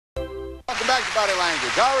back to Body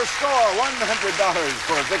Language. Our score, $100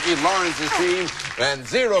 for Vicki Lawrence's team and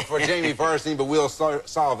 0 for Jamie Farr's but we'll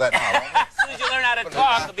solve that now. As soon as you learn how to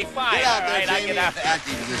talk, it'll be fine. Get out All there, right, Jamie, I get out. into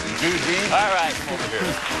acting position. Eugene. All right, come over here.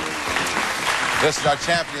 This is our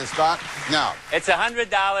champion spot. Now. It's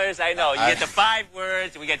 $100. I know. You get the 5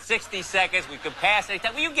 words. We get 60 seconds. We can pass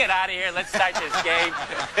anytime. Will you get out of here? Let's start this game.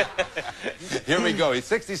 Here we go. He's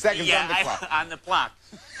 60 seconds on the clock. On the clock.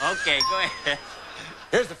 Okay, go ahead.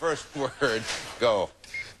 Here's the first word. Go.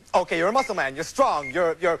 Okay, you're a muscle man. You're strong.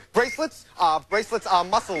 You're bracelets,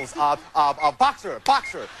 muscles, boxer,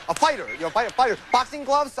 a fighter. You're a fighter. Boxing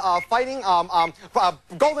gloves, fighting,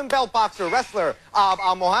 golden belt boxer, wrestler,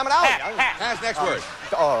 Muhammad Ali. Pass next word.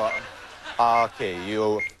 Okay,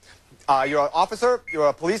 you're an officer. You're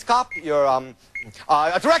a police cop. You're a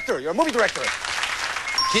director. You're a movie director.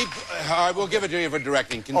 We'll give it to you for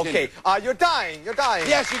directing. Continue. Okay, you're dying. You're dying.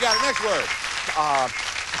 Yes, you got it. Next word.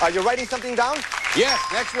 You're writing something down? Yes,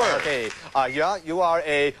 next word. Okay, yeah, you are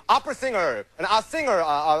a opera singer, a singer,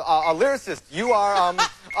 a lyricist. You are, a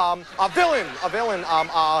villain, what?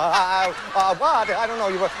 I don't know.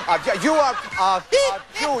 You are,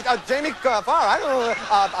 Jamie Farr, I don't know,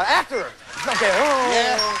 an actor. Okay.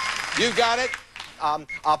 Yeah, you got it.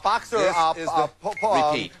 A boxer,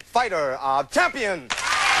 repeat. Fighter, champion.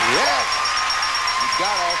 Yes, you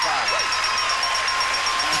got all 5.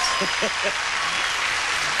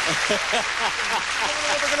 I don't know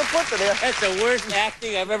what they're going to put there. That's the worst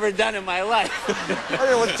acting I've ever done in my life.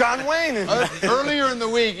 It was John Wayne. Earlier in the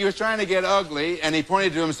week, he was trying to get ugly, and he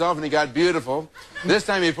pointed to himself, and he got beautiful. This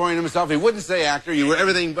time he pointed to himself. He wouldn't say actor. You were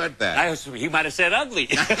everything but that. He might have said ugly.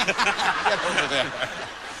 Get over there.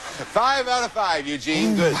 5 out of 5,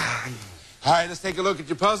 Eugene. Good. All right, let's take a look at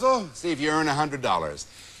your puzzle. See if you earn $100.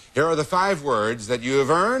 Here are the 5 words that you have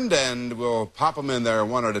earned, and we'll pop them in there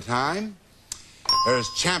one at a time. There's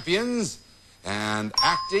champions, and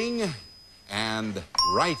acting, and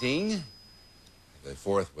writing. The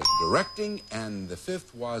 4th was directing, and the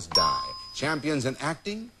 5th was die. Champions in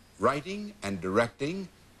acting, writing, and directing.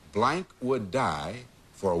 Blank would die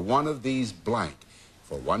for one of these blank.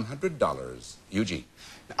 For $100, Eugene.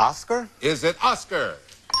 Oscar? Is it Oscar?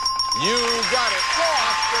 You got it.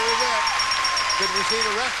 Oscar is it. Could we see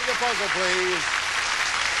the rest of the puzzle, please?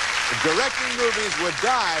 Directing movies would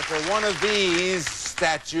die for one of these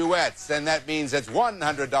statuettes, and that means it's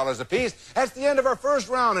 $100 apiece. That's the end of our first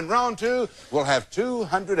round. In round 2, we'll have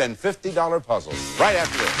 $250 puzzles right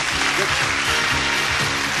after this.